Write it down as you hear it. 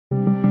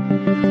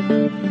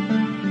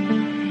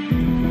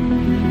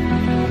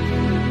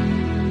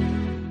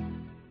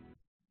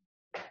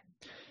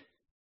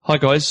Hi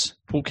guys,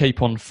 Paul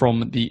Capon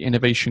from the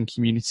innovation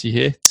community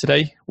here.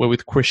 Today we're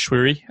with Chris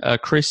Schwery.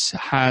 Chris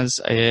has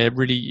a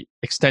really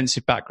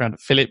extensive background at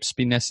Philips,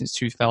 been there since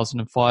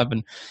 2005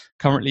 and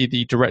currently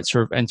the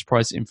Director of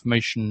Enterprise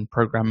Information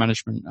Program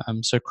Management.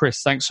 So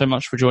Chris, thanks so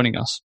much for joining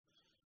us.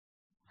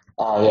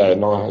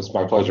 It's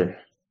my pleasure.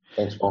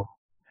 Thanks, Paul.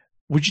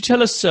 Would you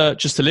tell us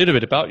just a little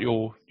bit about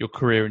your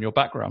career and your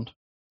background?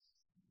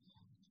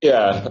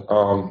 Yeah,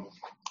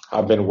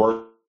 I've been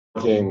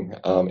working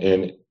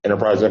in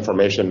enterprise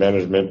information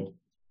management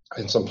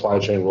and supply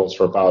chain roles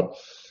for about a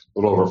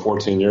little over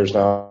 14 years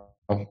now,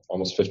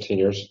 almost 15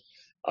 years.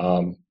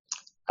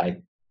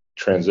 I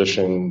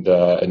transitioned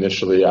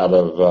initially out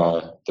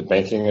of the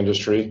banking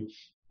industry,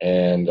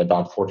 and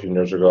about 14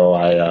 years ago,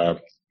 I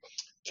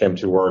came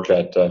to work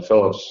at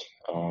Philips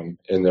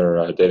in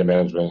their data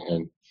management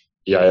and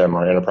EIM,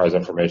 our enterprise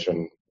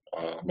information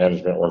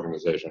management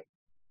organization.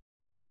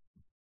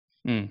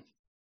 And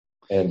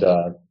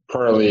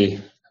currently,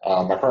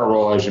 my current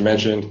role, as you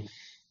mentioned,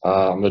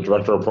 I'm the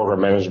Director of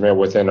Program Management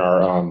within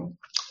our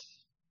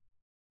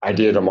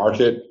idea to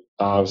market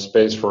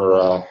space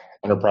for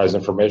enterprise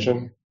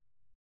information.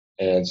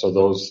 And so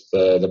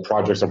the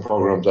projects and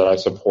programs that I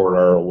support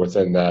are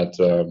within that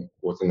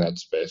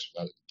space,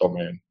 that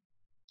domain.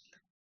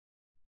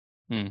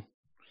 And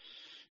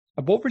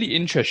what really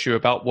interests you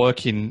about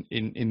working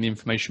in the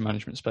information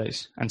management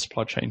space and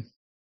supply chain?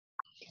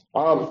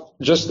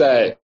 Just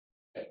that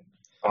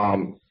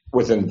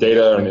within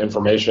data and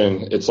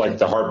information, it's like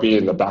the heartbeat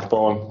and the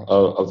backbone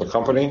of the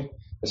company,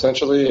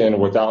 essentially.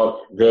 And without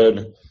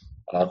good,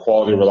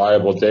 quality,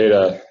 reliable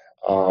data,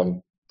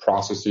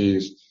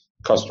 processes,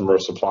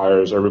 customers,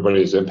 suppliers,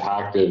 everybody is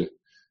impacted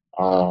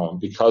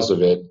because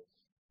of it.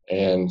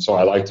 And so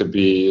I like to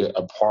be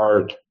a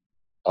part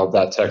of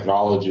that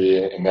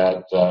technology in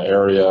that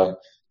area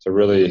to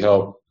really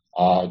help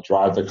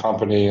drive the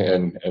company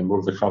and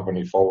move the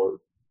company forward.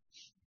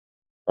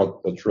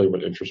 That's really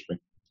what interests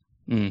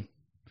me.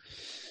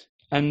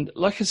 And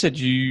like I said,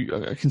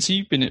 I can see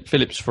you've been at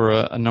Philips for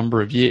a number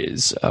of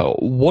years.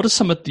 What are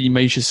some of the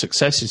major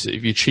successes that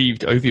you've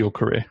achieved over your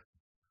career?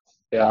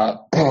 Yeah,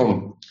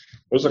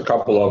 there's a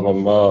couple of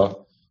them.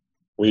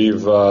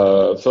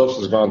 Philips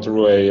has gone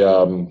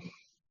through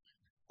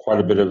quite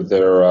a bit of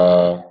their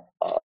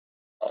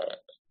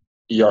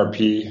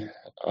ERP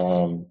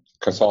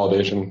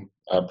consolidation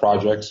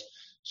projects.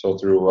 So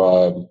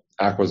through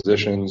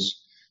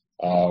acquisitions,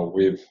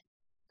 we've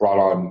brought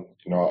on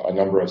a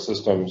number of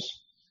systems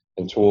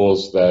and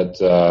tools that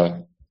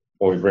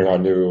when we bring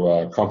on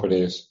new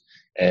companies.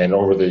 And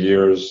over the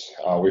years,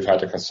 we've had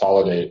to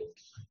consolidate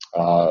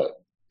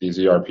these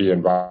ERP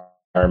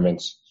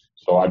environments.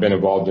 So I've been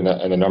involved in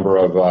a number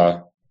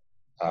of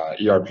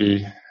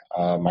ERP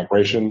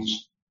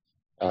migrations,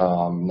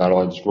 not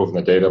only just moving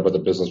the data, but the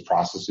business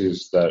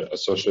processes that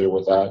associated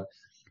with that.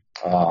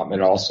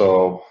 And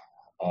also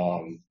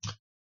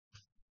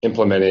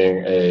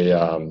implementing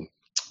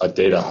a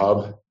data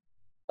hub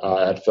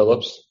at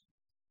Philips.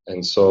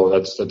 And so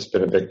that's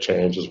been a big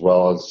change as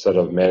well. Instead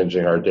of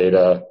managing our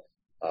data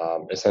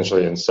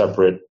essentially in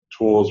separate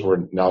tools,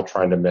 we're now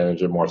trying to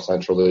manage it more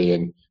centrally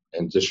and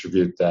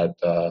distribute that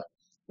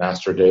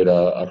master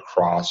data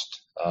across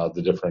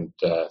the different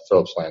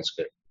Philips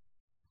landscape.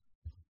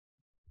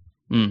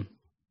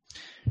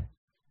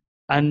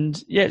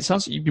 And yeah, it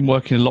sounds like you've been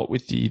working a lot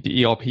with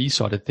the ERP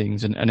side of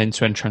things and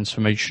end-to-end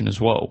transformation as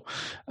well.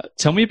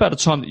 Tell me about a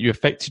time that you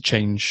affected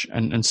change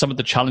and some of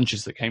the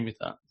challenges that came with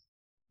that.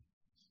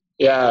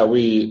 Yeah,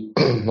 we,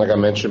 like I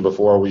mentioned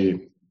before,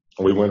 we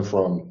went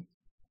from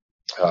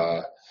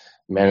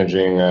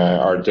managing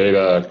our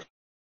data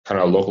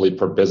kind of locally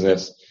per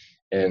business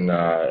in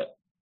a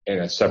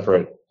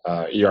separate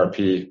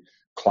ERP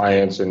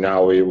clients, and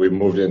now we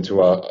moved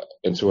into a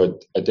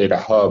data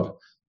hub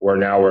where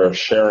now we're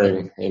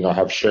sharing,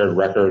 have shared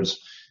records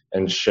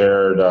and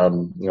shared,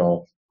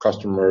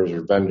 customers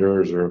or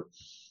vendors or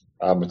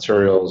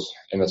materials,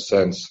 in a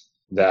sense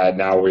that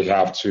now we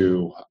have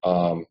to.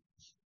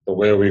 The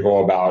way we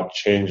go about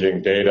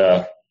changing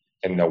data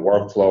and the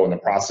workflow and the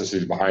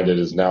processes behind it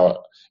is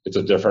now it's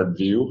a different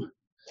view.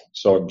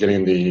 So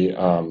getting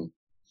the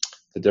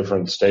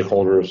different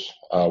stakeholders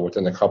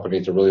within the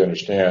company to really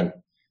understand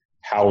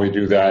how we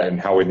do that and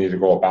how we need to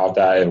go about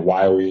that and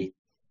why we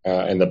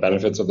and the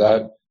benefits of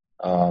that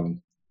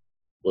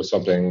was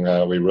something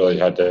we really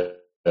had to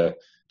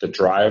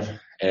drive.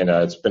 And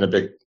it's been a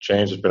big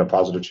change. It's been a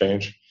positive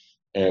change,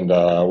 and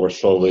we're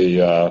slowly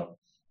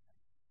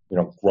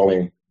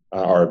growing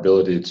our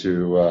ability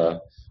to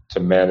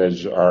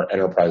manage our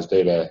enterprise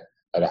data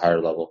at a higher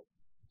level.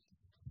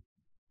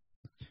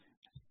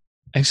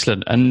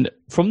 Excellent. And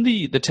from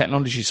the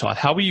technology side,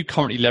 how are you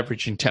currently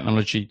leveraging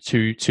technology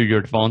to your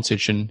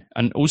advantage? And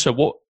also,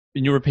 what,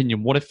 in your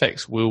opinion, what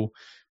effects will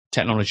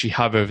technology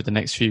have over the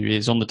next few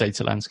years on the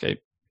data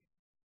landscape?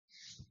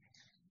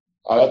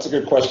 That's a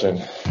good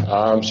question.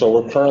 So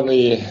we're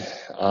currently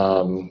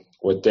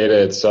with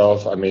data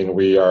itself. I mean,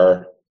 we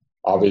are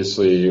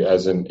obviously,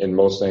 as in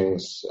most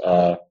things,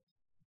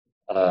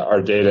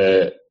 our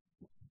data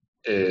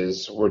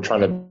we're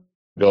trying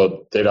to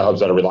build data hubs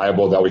that are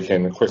reliable, that we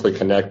can quickly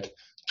connect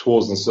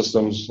tools and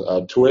systems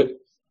to it,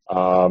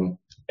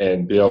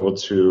 and be able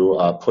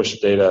to push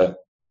data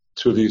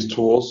to these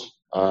tools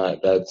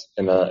that's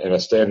in a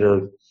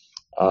standard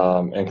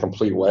and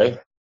complete way.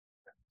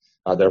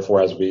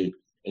 Therefore, as we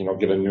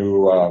get a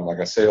new like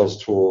a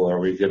sales tool, or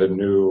we get a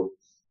new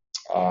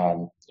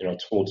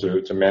tool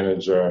to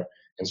manage our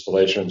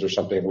installations or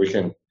something, we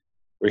can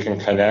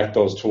connect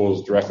those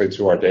tools directly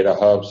to our data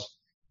hubs,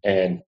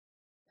 and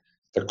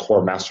the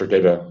core master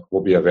data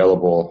will be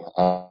available.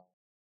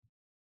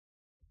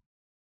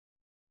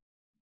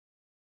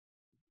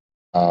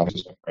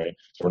 Right?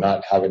 So we're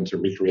not having to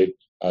recreate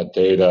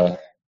data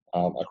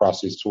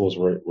across these tools.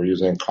 We're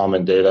using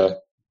common data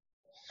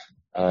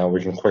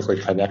we can quickly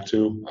connect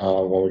to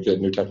when we get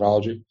new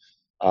technology.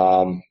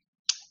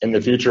 In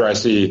the future, I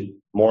see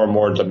more and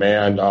more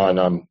demand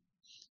on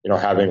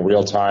having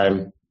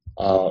real-time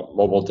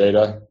mobile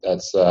data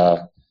that's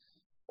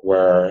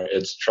where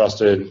it's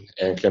trusted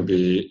and can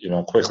be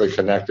quickly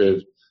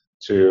connected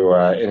to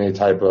any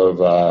type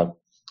of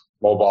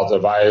mobile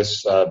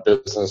device,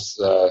 business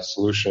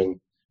solution.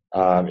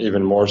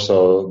 Even more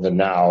so than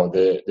now,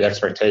 the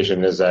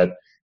expectation is that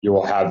you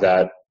will have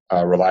that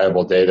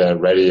reliable data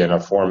ready in a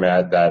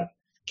format that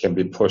can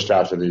be pushed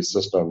out to these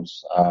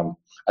systems.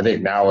 I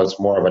think now it's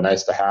more of a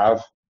nice to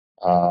have,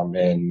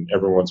 and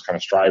everyone's kind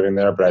of striving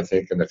there. But I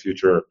think in the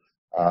future,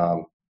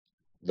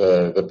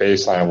 the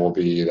baseline will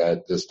be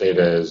that this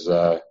data is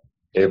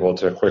able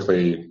to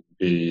quickly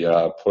be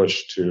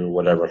pushed to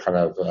whatever kind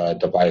of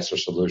device or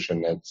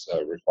solution that's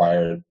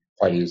required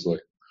quite easily.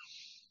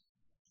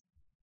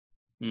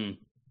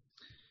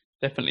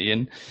 Definitely.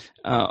 And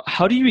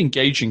how do you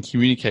engage and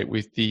communicate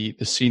with the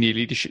senior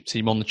leadership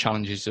team on the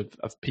challenges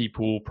of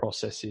people,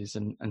 processes,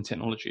 and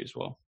technology as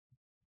well?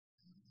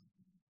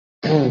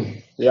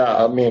 Yeah,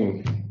 I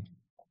mean,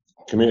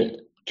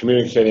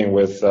 communicating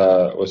with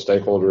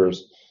stakeholders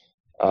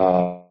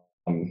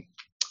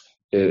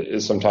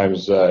is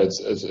sometimes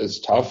it's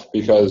tough,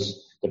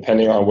 because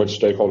depending on which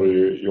stakeholder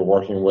you're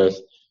working with,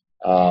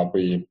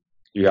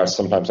 you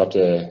sometimes have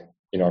to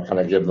kind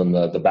of give them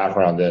the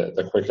background,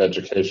 the quick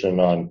education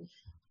on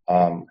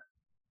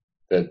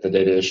the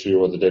data issue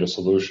or the data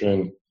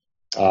solution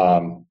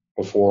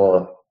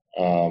before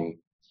kind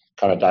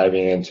of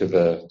diving into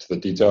the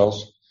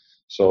details.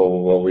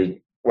 So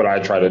what I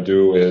try to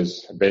do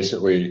is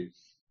basically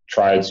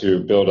try to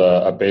build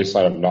a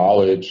baseline of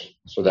knowledge,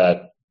 so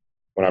that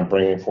when I'm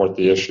bringing forth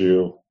the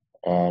issue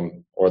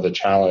or the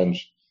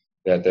challenge,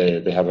 that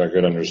they have a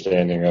good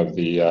understanding of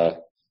the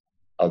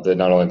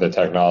not only the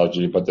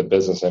technology but the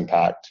business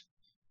impact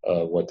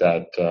of what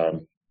that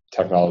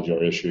technology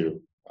or issue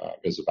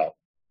is about.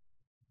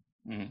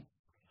 Mm.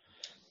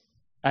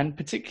 And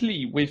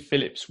particularly with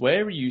Philips,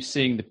 where are you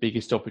seeing the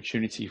biggest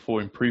opportunity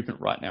for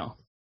improvement right now?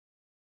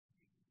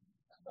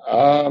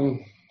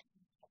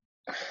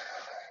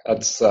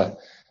 That's a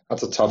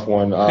tough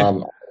one.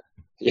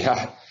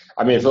 Yeah,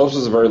 I mean, Philips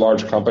is a very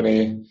large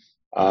company,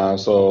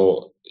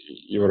 so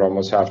you would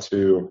almost have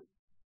to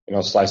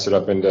slice it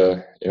up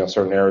into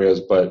certain areas.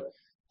 But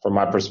from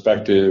my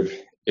perspective,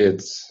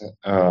 it's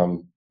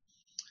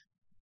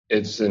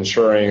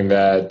ensuring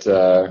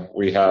that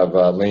we have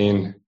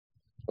lean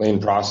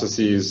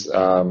processes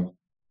that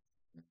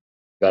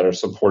are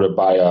supported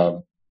by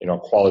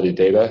quality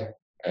data,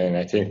 and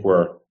I think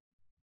we're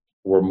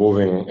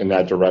moving in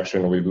that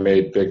direction. We've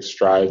made big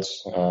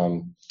strides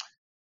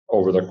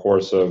over the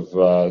course of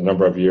a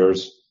number of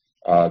years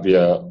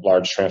via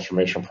large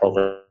transformation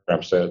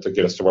programs to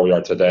get us to where we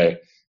are today.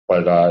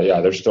 But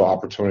there's still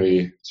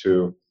opportunity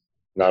to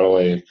not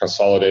only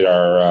consolidate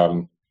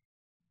our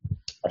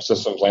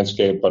systems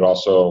landscape, but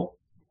also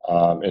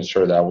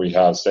ensure that we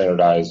have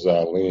standardized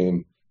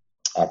lean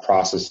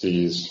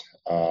processes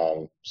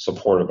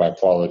supported by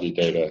quality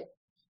data.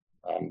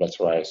 That's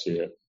where I see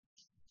it.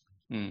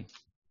 Mm.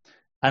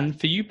 And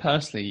for you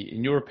personally,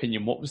 in your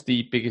opinion, what was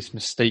the biggest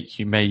mistake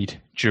you made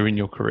during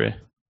your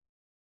career?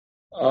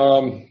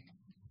 I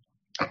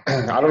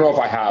don't know if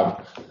I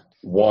have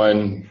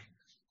one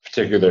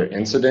particular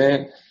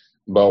incident,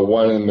 but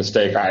one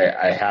mistake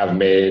I have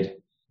made,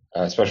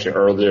 especially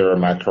earlier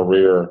in my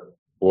career,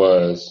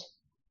 was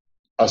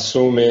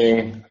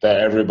assuming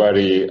that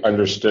everybody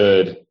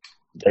understood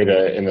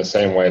data in the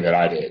same way that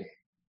I did,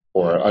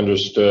 or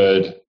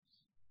understood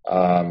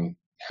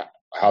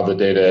how the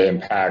data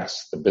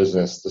impacts the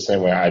business the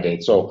same way I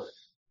did. So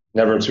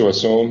never to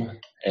assume.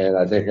 And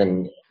I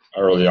think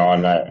early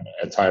on,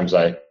 at times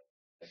I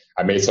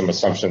made some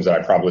assumptions that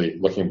I probably,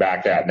 looking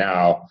back at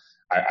now,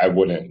 I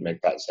wouldn't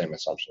make that same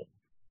assumption.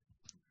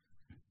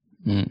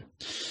 Mm.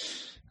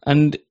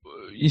 And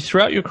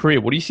throughout your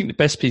career, what do you think the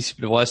best piece of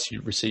advice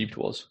you received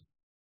was?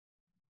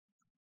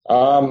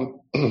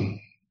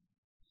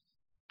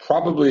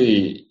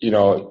 Probably,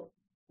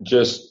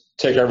 just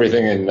take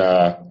everything and,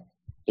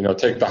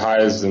 take the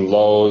highs and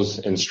lows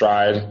in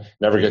stride.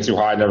 Never get too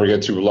high, never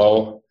get too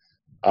low.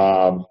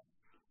 And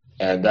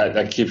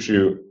that keeps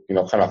you,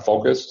 kind of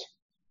focused,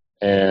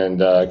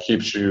 and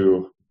keeps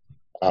you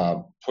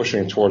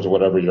pushing towards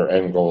whatever your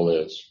end goal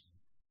is.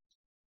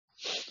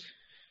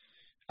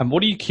 And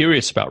what are you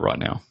curious about right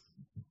now?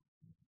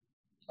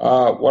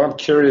 What I'm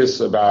curious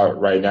about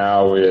right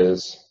now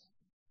is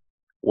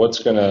what's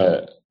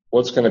gonna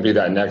be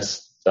that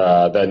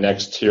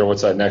next tier.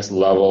 What's that next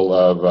level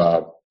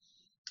of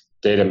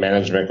data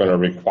management going to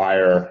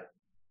require?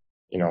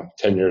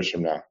 10 years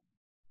from now.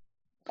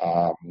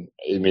 I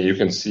mean, you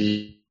can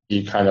see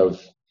kind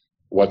of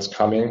what's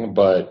coming,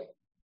 but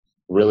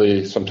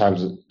really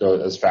sometimes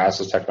as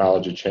fast as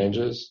technology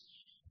changes,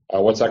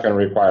 what's that going to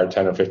require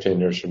 10 or 15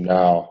 years from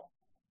now?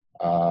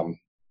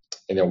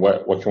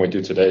 What can we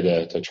do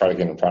today to try to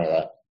get in front of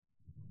that?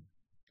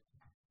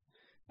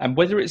 And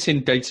whether it's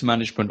in data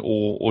management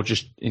or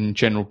just in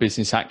general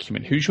business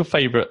acumen, who's your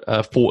favorite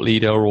thought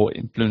leader or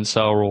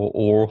influencer or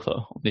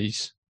author of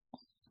these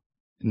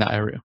in that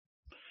area?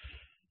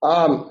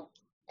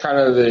 Kind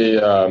of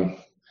the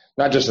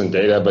not just in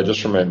data, but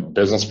just from a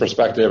business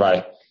perspective,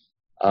 I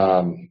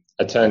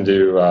tend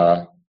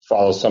to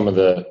follow some of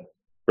the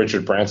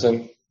Richard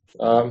Branson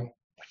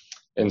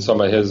in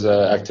some of his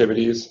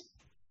activities,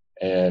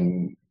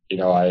 and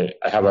I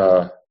have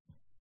a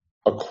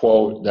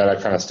quote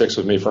that kind of sticks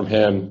with me from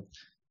him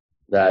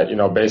that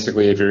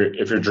basically if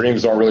your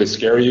dreams don't really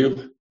scare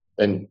you,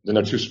 then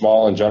they're too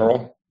small in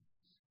general.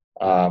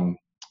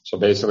 So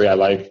basically,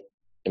 I've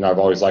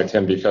always liked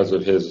him because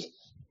of his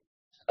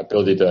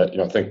ability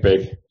to think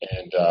big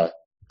and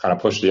kind of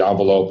push the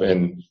envelope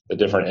in the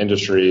different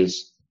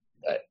industries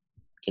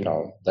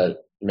that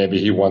maybe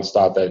he once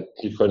thought that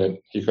he couldn't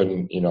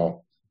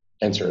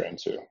enter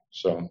into.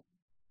 So.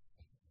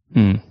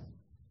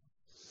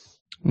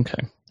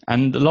 Okay.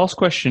 And the last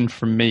question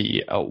from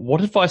me,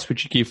 what advice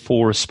would you give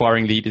for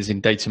aspiring leaders in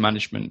data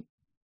management?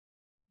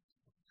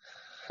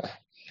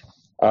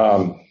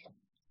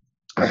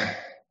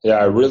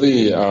 Yeah,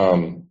 really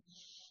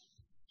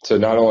to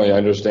not only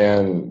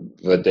understand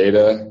the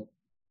data,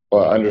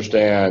 but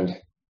understand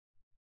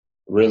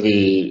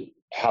really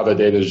how the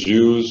data is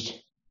used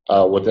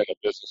within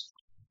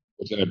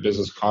a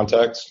business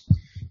context.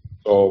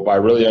 So by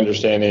really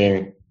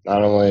understanding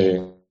not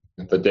only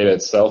the data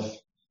itself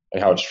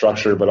and how it's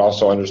structured, but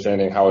also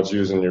understanding how it's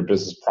used in your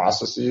business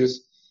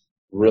processes,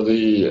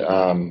 really,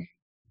 I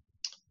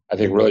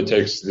think really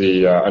takes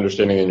the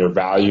understanding and your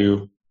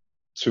value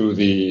to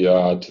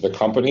the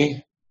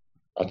company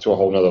to a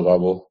whole nother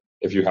level.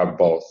 If you have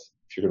both,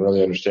 if you can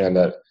really understand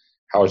that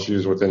how it's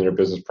used within your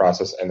business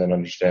process, and then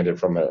understand it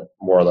from a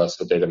more or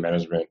less a data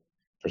management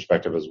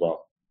perspective as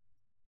well.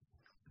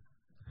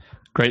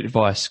 Great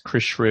advice,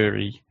 Chris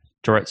Schwery,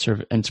 Director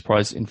of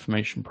Enterprise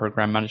Information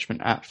Program Management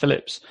at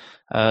Philips.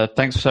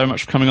 Thanks so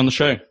much for coming on the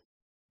show.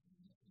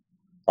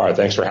 All right,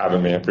 thanks for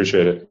having me. I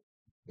appreciate it.